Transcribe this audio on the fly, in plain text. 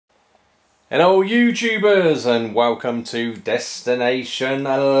Hello YouTubers, and welcome to Destination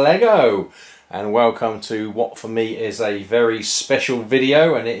Lego, and welcome to what for me is a very special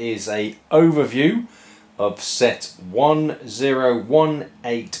video, and it is a overview of set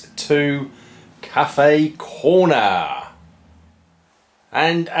 10182 Café Corner.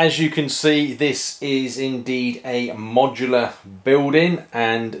 And as you can see, this is indeed a modular building,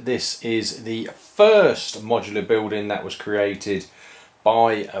 and this is the first modular building that was created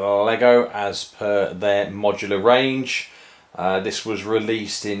by Lego as per their modular range. This was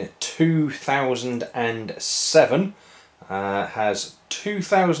released in 2007, has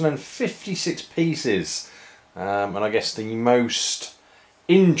 2056 pieces, and I guess the most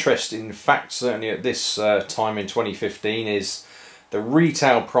interesting fact, certainly at this time in 2015, is the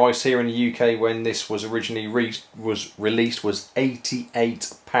retail price here in the UK when this was originally released was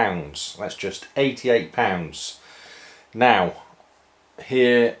 £88. That's just £88. Now,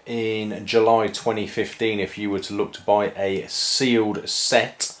 here in July 2015, if you were to look to buy a sealed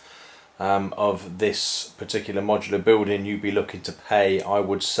set of this particular modular building, you'd be looking to pay, I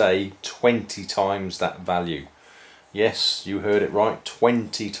would say, 20 times that value. Yes, you heard it right,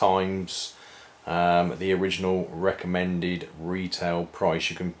 20 times the original recommended retail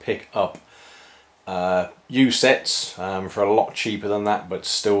price. You can pick up used sets for a lot cheaper than that, but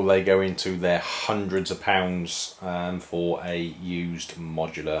still they go into their hundreds of pounds for a used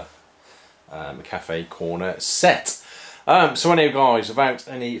modular Café Corner set. So anyway guys, without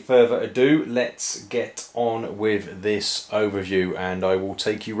any further ado, let's get on with this overview and I will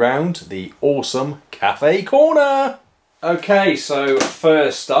take you round the awesome Café Corner. Okay, so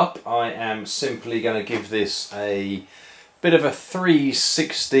first up I am simply going to give this a bit of a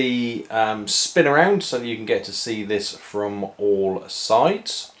 360 spin around so that you can get to see this from all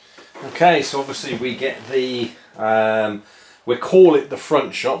sides. Okay, so obviously we get the, we call it the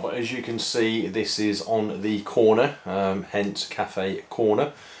front shot, but as you can see this is on the corner, hence Café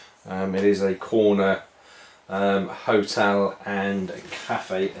Corner. It is a corner hotel and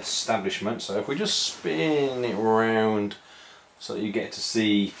cafe establishment. So if we just spin it around so that you get to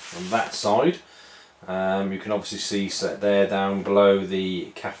see from that side, you can obviously see set there down below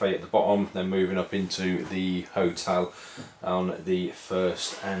the cafe at the bottom, then moving up into the hotel on the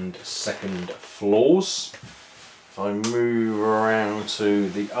first and second floors. If I move around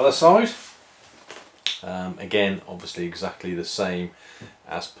to the other side, again obviously exactly the same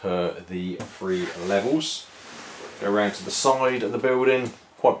as per the three levels. Go around to the side of the building,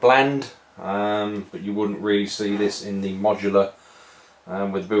 quite bland, but you wouldn't really see this in the modular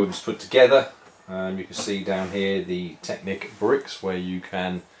with the buildings put together. You can see down here the Technic bricks where you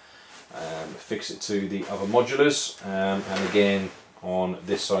can fix it to the other modulars, and again on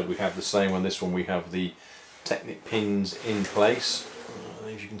this side we have the same. On this one we have the Technic pins in place,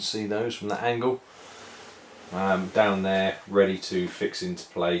 if you can see those from that angle, down there ready to fix into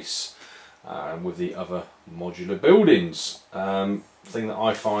place with the other modular buildings. Thing that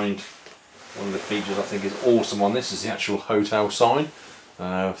I find one of the features I think is awesome on this is the actual hotel sign.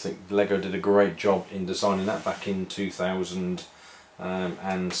 I think Lego did a great job in designing that back in 2007.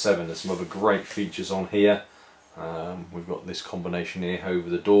 There's some other great features on here. We've got this combination here over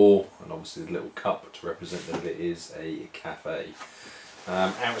the door, and obviously the little cup to represent that it is a cafe.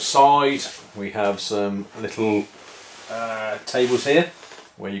 Outside we have some little tables here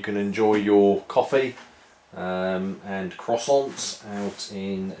where you can enjoy your coffee and croissants out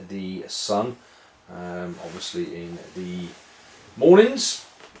in the sun, obviously in the mornings.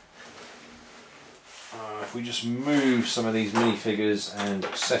 If we just move some of these minifigures and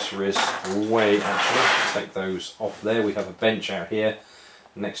accessories away, actually take those off there, we have a bench out here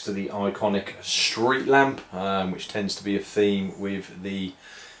next to the iconic street lamp, which tends to be a theme with the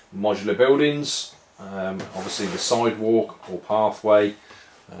modular buildings. Obviously the sidewalk or pathway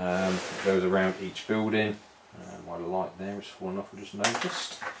goes around each building. My light there is falling off, I just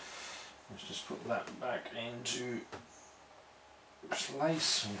noticed. Let's just put that back into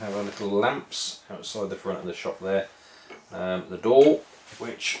place. We have our little lamps outside the front of the shop there. The door,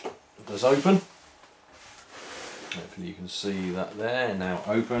 which does open. Hopefully you can see that there, now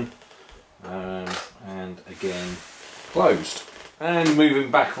open, and again closed. And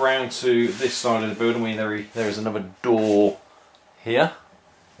moving back around to this side of the building, there is another door here,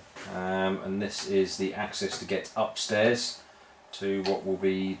 and this is the access to get upstairs to what will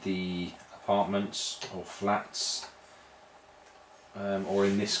be the apartments or flats, or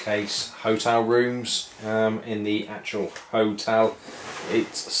in this case hotel rooms, in the actual hotel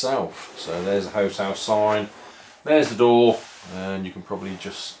itself. So there's a hotel sign, there's the door, and you can probably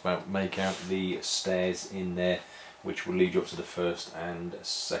just about make out the stairs in there which will lead you up to the first and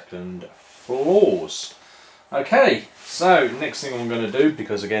second floors. Okay, so next thing I'm going to do,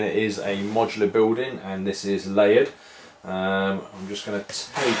 because again it is a modular building and this is layered, I'm just going to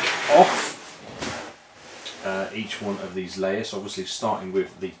take off each one of these layers, so obviously starting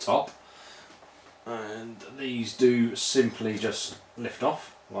with the top, and these do simply just lift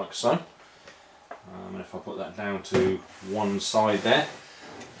off like so. And if I put that down to one side there,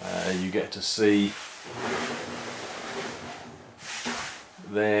 you get to see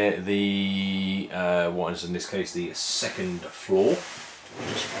there the what is in this case the second floor.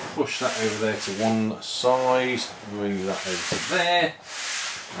 Just push that over there to one side, move that over to there,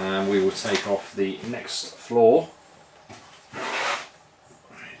 and we will take off the next floor,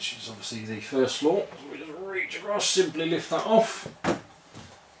 which is obviously the first floor. So we just reach across, simply lift that off.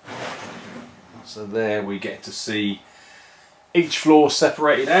 So there we get to see each floor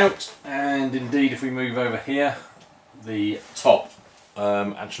separated out, and indeed if we move over here, the top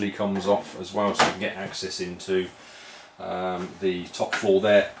actually comes off as well, so you can get access into the top floor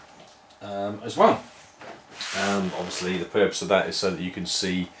there as well. Obviously the purpose of that is so that you can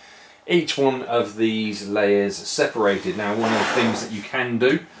see each one of these layers separated. Now, one of the things that you can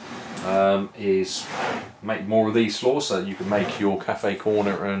do is make more of these floors, so that you can make your cafe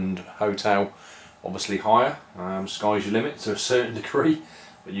corner and hotel obviously higher. Sky's your limit to a certain degree,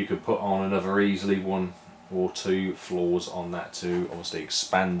 but you could put on another easily 1 or 2 floors on that to obviously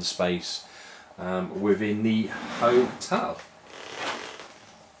expand the space within the hotel.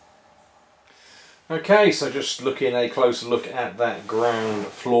 Okay, so just looking a closer look at that ground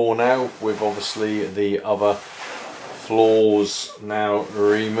floor now, with obviously the other floors now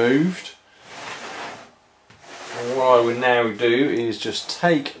removed. And what I would now do is just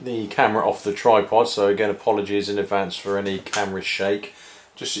take the camera off the tripod, so again apologies in advance for any camera shake,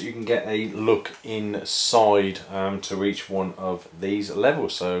 just so you can get a look inside to each one of these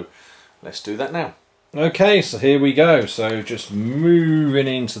levels. So let's do that now. Okay, so here we go. So just moving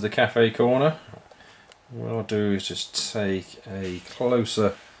into the cafe corner, what I'll do is just take a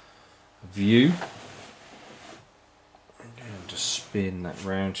closer view and just spin that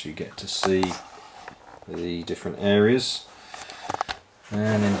round so you get to see the different areas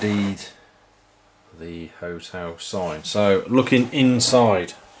and indeed the hotel sign. So looking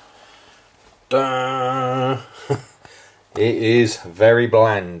inside, it is very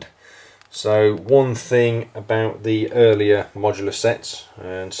bland. So one thing about the earlier modular sets,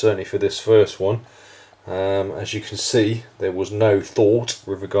 and certainly for this first one, as you can see, there was no thought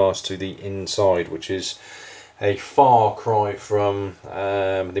with regards to the inside, which is a far cry from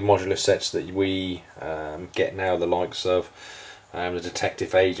the modular sets that we get now, the likes of the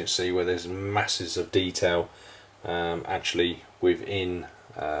Detective Agency, where there's masses of detail actually within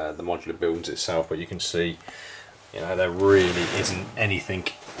the modular buildings itself. But you can see, you know, there really isn't anything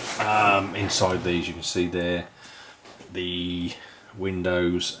inside these. You can see there the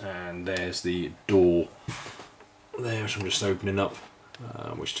windows, and there's the door there, which I'm just opening up,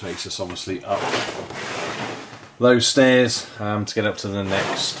 which takes us obviously up those stairs to get up to the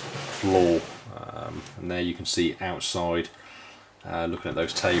next floor. And there you can see outside, looking at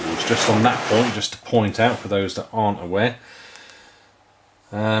those tables. Just on that point, just to point out for those that aren't aware,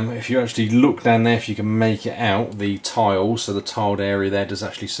 if you actually look down there, if you can make it out, the tiles, so the tiled area there does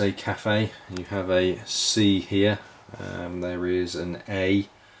actually say cafe. You have a C here, there is an A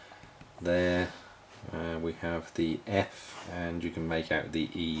there, we have the F, and you can make out the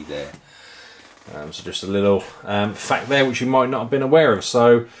E there. So just a little fact there which you might not have been aware of.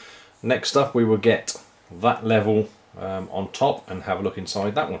 So next up we will get that level on top and have a look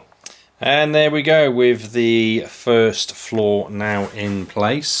inside that one. And there we go, with the first floor now in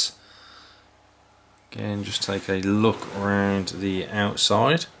place. Again, just take a look around the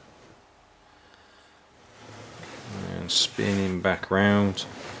outside and spinning back round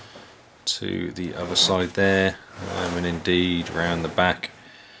to the other side there, and indeed round the back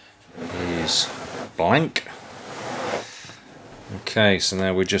is blank. Okay, so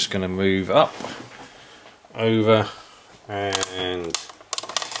now we're just going to move up, over and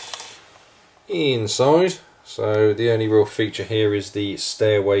inside. So the only real feature here is the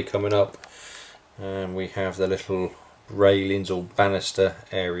stairway coming up, and we have the little railings or banister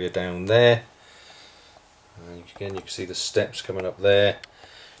area down there, and again you can see the steps coming up there.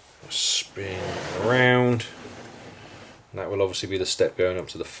 Spin around, and that will obviously be the step going up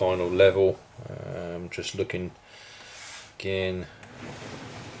to the final level. Just looking again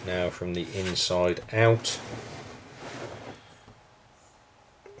now from the inside out,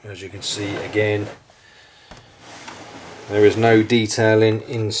 as you can see again, there is no detailing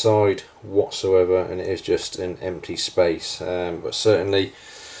inside whatsoever, and it is just an empty space, but certainly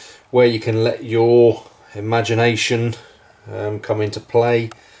where you can let your imagination come into play.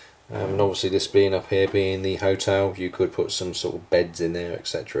 And obviously, this being up here, being the hotel, you could put some sort of beds in there,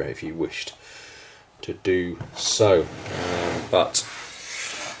 etc., if you wished to do so. But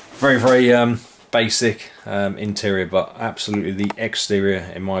very, very basic interior, but absolutely the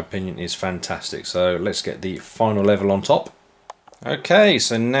exterior, in my opinion, is fantastic. So let's get the final level on top. Okay,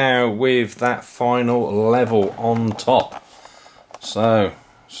 so now with that final level on top, so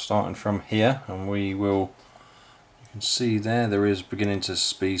starting from here, and we will, you can see there is beginning to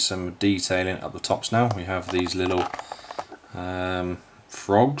be some detailing up the tops now. We have these little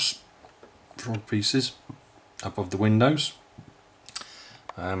frog pieces above the windows,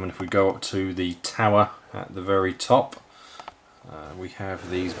 and if we go up to the tower at the very top, we have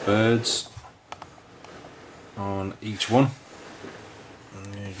these birds on each one.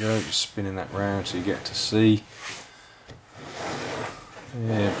 And there you go, just spinning that round so you get to see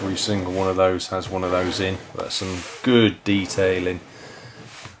every single one of those has one of those in. But some good detailing,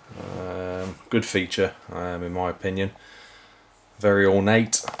 good feature in my opinion, very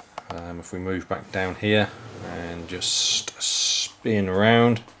ornate. If we move back down here and just spin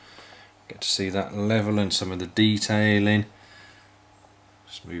around, get to see that level and some of the detailing.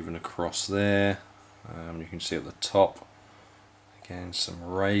 Just moving across there, you can see at the top again some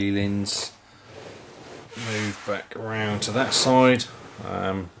railings. Move back around to that side,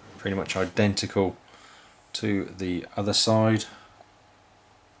 pretty much identical to the other side.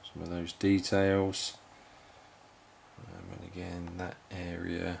 Some of those details, and again that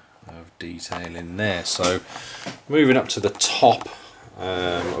area of detail in there. So moving up to the top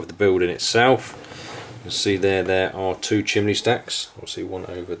of the building itself, you can see there are two chimney stacks. Obviously one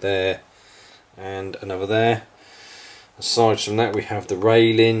over there and another there. Aside from that, we have the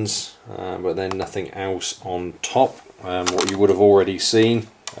railings, but then nothing else on top. What you would have already seen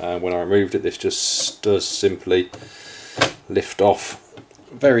when I removed it, this just does simply lift off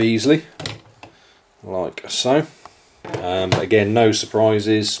very easily, like so. Again, no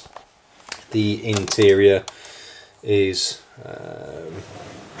surprises. The interior is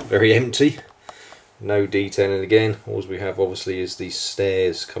very empty, no detailing again. All we have obviously is these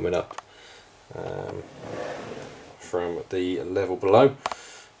stairs coming up from the level below.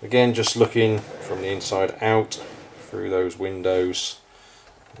 Again, just looking from the inside out through those windows,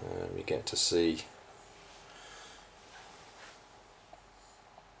 you get to see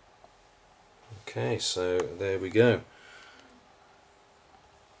okay, so there we go.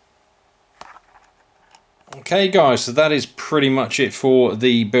 Okay guys, so that is pretty much it for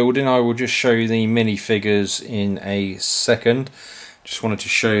the building. I will just show you the minifigures in a second. Just wanted to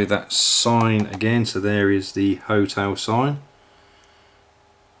show you that sign again. So there is the hotel sign.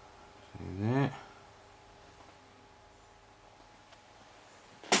 See there.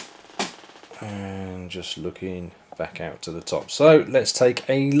 And just looking back out to the top. So let's take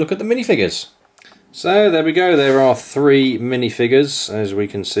a look at the minifigures. So there we go, there are 3 minifigures, as we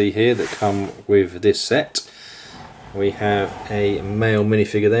can see here, that come with this set. We have a male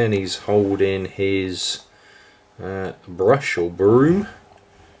minifigure there, and he's holding his brush or broom.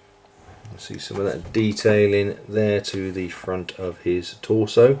 You see some of that detailing there to the front of his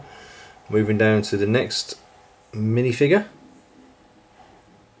torso. Moving down to the next minifigure.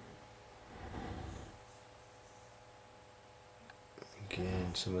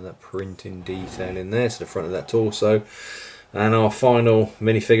 Again, some of that printing detail in there to the front of that torso. And our final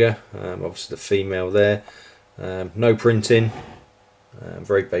minifigure, obviously the female there, no printing,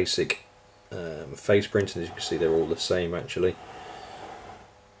 very basic face printing. As you can see, they're all the same actually.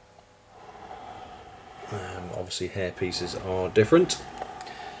 Obviously hair pieces are different.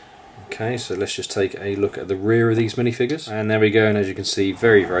 Okay, so let's just take a look at the rear of these minifigures. And there we go, and as you can see,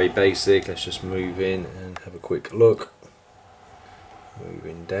 very, very basic. Let's just move in and have a quick look.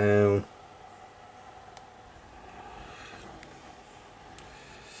 Moving down.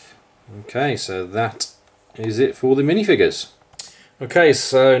 Okay, so that is it for the minifigures. Okay,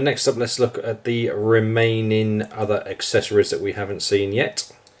 so next up let's look at the remaining other accessories that we haven't seen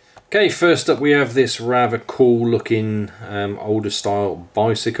yet. Okay, first up we have this rather cool looking older style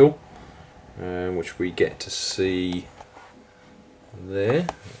bicycle, which we get to see there.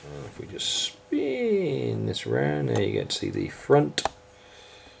 If we just spin this around, there you get to see the front.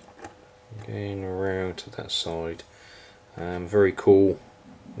 Going around to that side. Very cool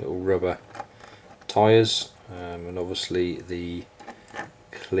little rubber tyres, and obviously the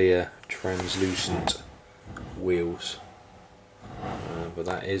clear translucent wheels. But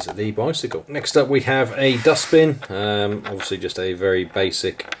that is the bicycle. Next up we have a dustbin, obviously just a very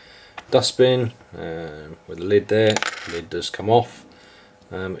basic dustbin with a lid there. The lid does come off.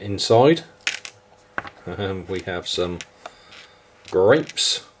 Inside we have some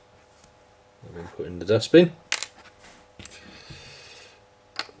grapes I've been put in the dustbin.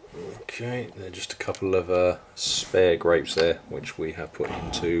 Okay, they're just a couple of spare grapes there which we have put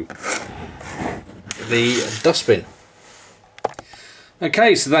into the dustbin.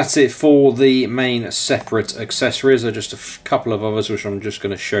 Okay, so that's it for the main separate accessories. There are just a couple of others which I'm just going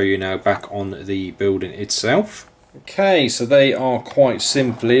to show you now back on the building itself. Okay, so they are quite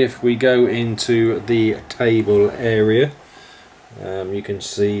simply, if we go into the table area, you can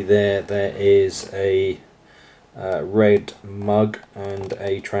see there is a red mug and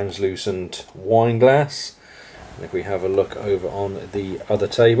a translucent wine glass. And if we have a look over on the other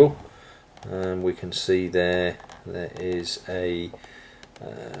table, we can see there is a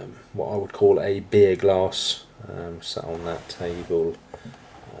what I would call a beer glass sat on that table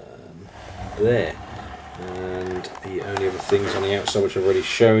there. And the only other things on the outside which I've already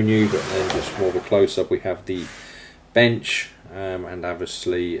shown you, but then just more of a close-up, we have the bench and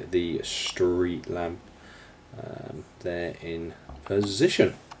obviously the street lamp there in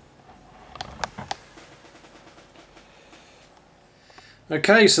position.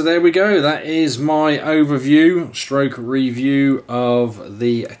 Okay, so there we go. That is my overview stroke review of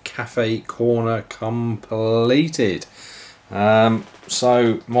the Café Corner completed.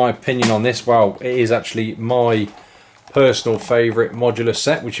 So my opinion on this, well, it is actually my personal favourite modular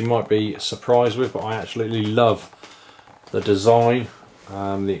set, which you might be surprised with, but I absolutely love the design,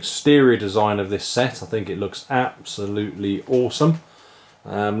 the exterior design of this set. I think it looks absolutely awesome.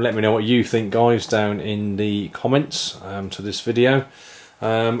 Let me know what you think, guys, down in the comments to this video.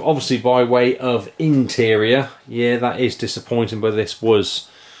 Obviously by way of interior, yeah, that is disappointing, but this was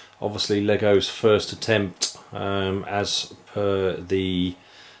obviously Lego's first attempt as per the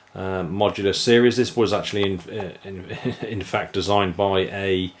modular series. This was actually in fact designed by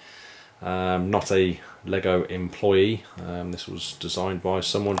a not a Lego employee. This was designed by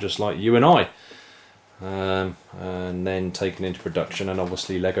someone just like you and I, and then taken into production, and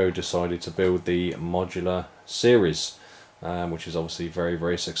obviously Lego decided to build the modular series, which is obviously very,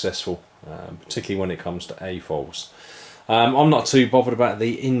 very successful, particularly when it comes to AFOLs. I'm not too bothered about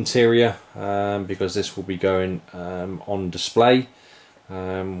the interior because this will be going on display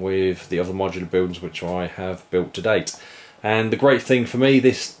with the other modular buildings which I have built to date. And the great thing for me,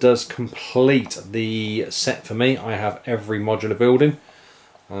 this does complete the set for me. I have every modular building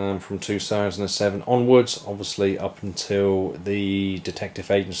from 2007 onwards, obviously up until the detective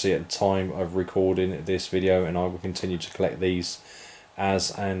agency at the time of recording this video, and I will continue to collect these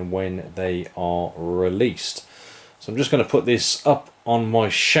as and when they are released. So I'm just going to put this up on my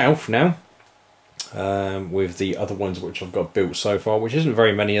shelf now with the other ones which I've got built so far, which isn't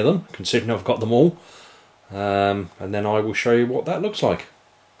very many of them considering I've got them all, and then I will show you what that looks like.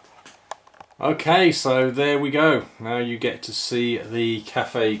 Okay, so there we go. Now you get to see the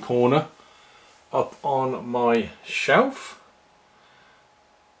Café Corner up on my shelf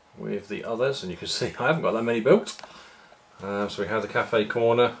with the others, and you can see I haven't got that many built. So we have the Café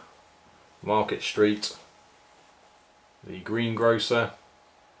Corner, Market Street, the Greengrocer,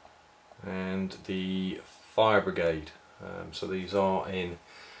 and the Fire Brigade. So these are in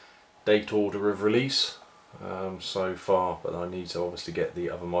date order of release so far, but I need to obviously get the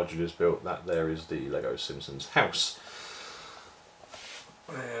other modulars built. That there is the Lego Simpsons house.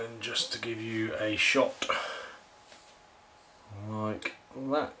 And just to give you a shot like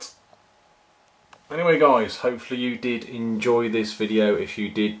that. Anyway guys, hopefully you did enjoy this video. If you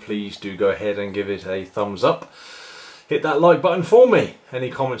did, please do go ahead and give it a thumbs up. Hit that like button for me. Any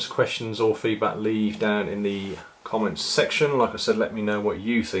comments, questions or feedback, leave down in the comments section. Like I said, let me know what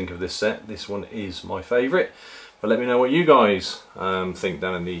you think of this set. This one is my favourite, but let me know what you guys think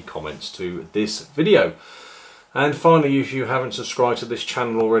down in the comments to this video. And finally, if you haven't subscribed to this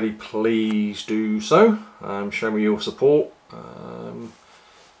channel already, please do so. Show me your support.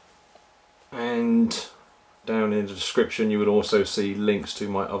 And down in the description you will also see links to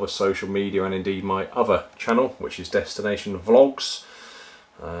my other social media and indeed my other channel, which is Destination Vlogs,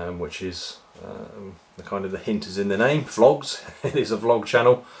 which is the kind of the hint is in the name, vlogs. It is a vlog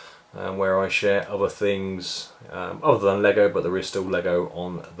channel where I share other things other than Lego, but there is still Lego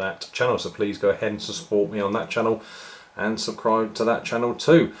on that channel, so please go ahead and support me on that channel and subscribe to that channel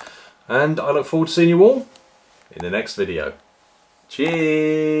too. And I look forward to seeing you all in the next video.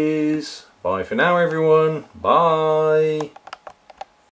 Cheers! Bye for now everyone, bye!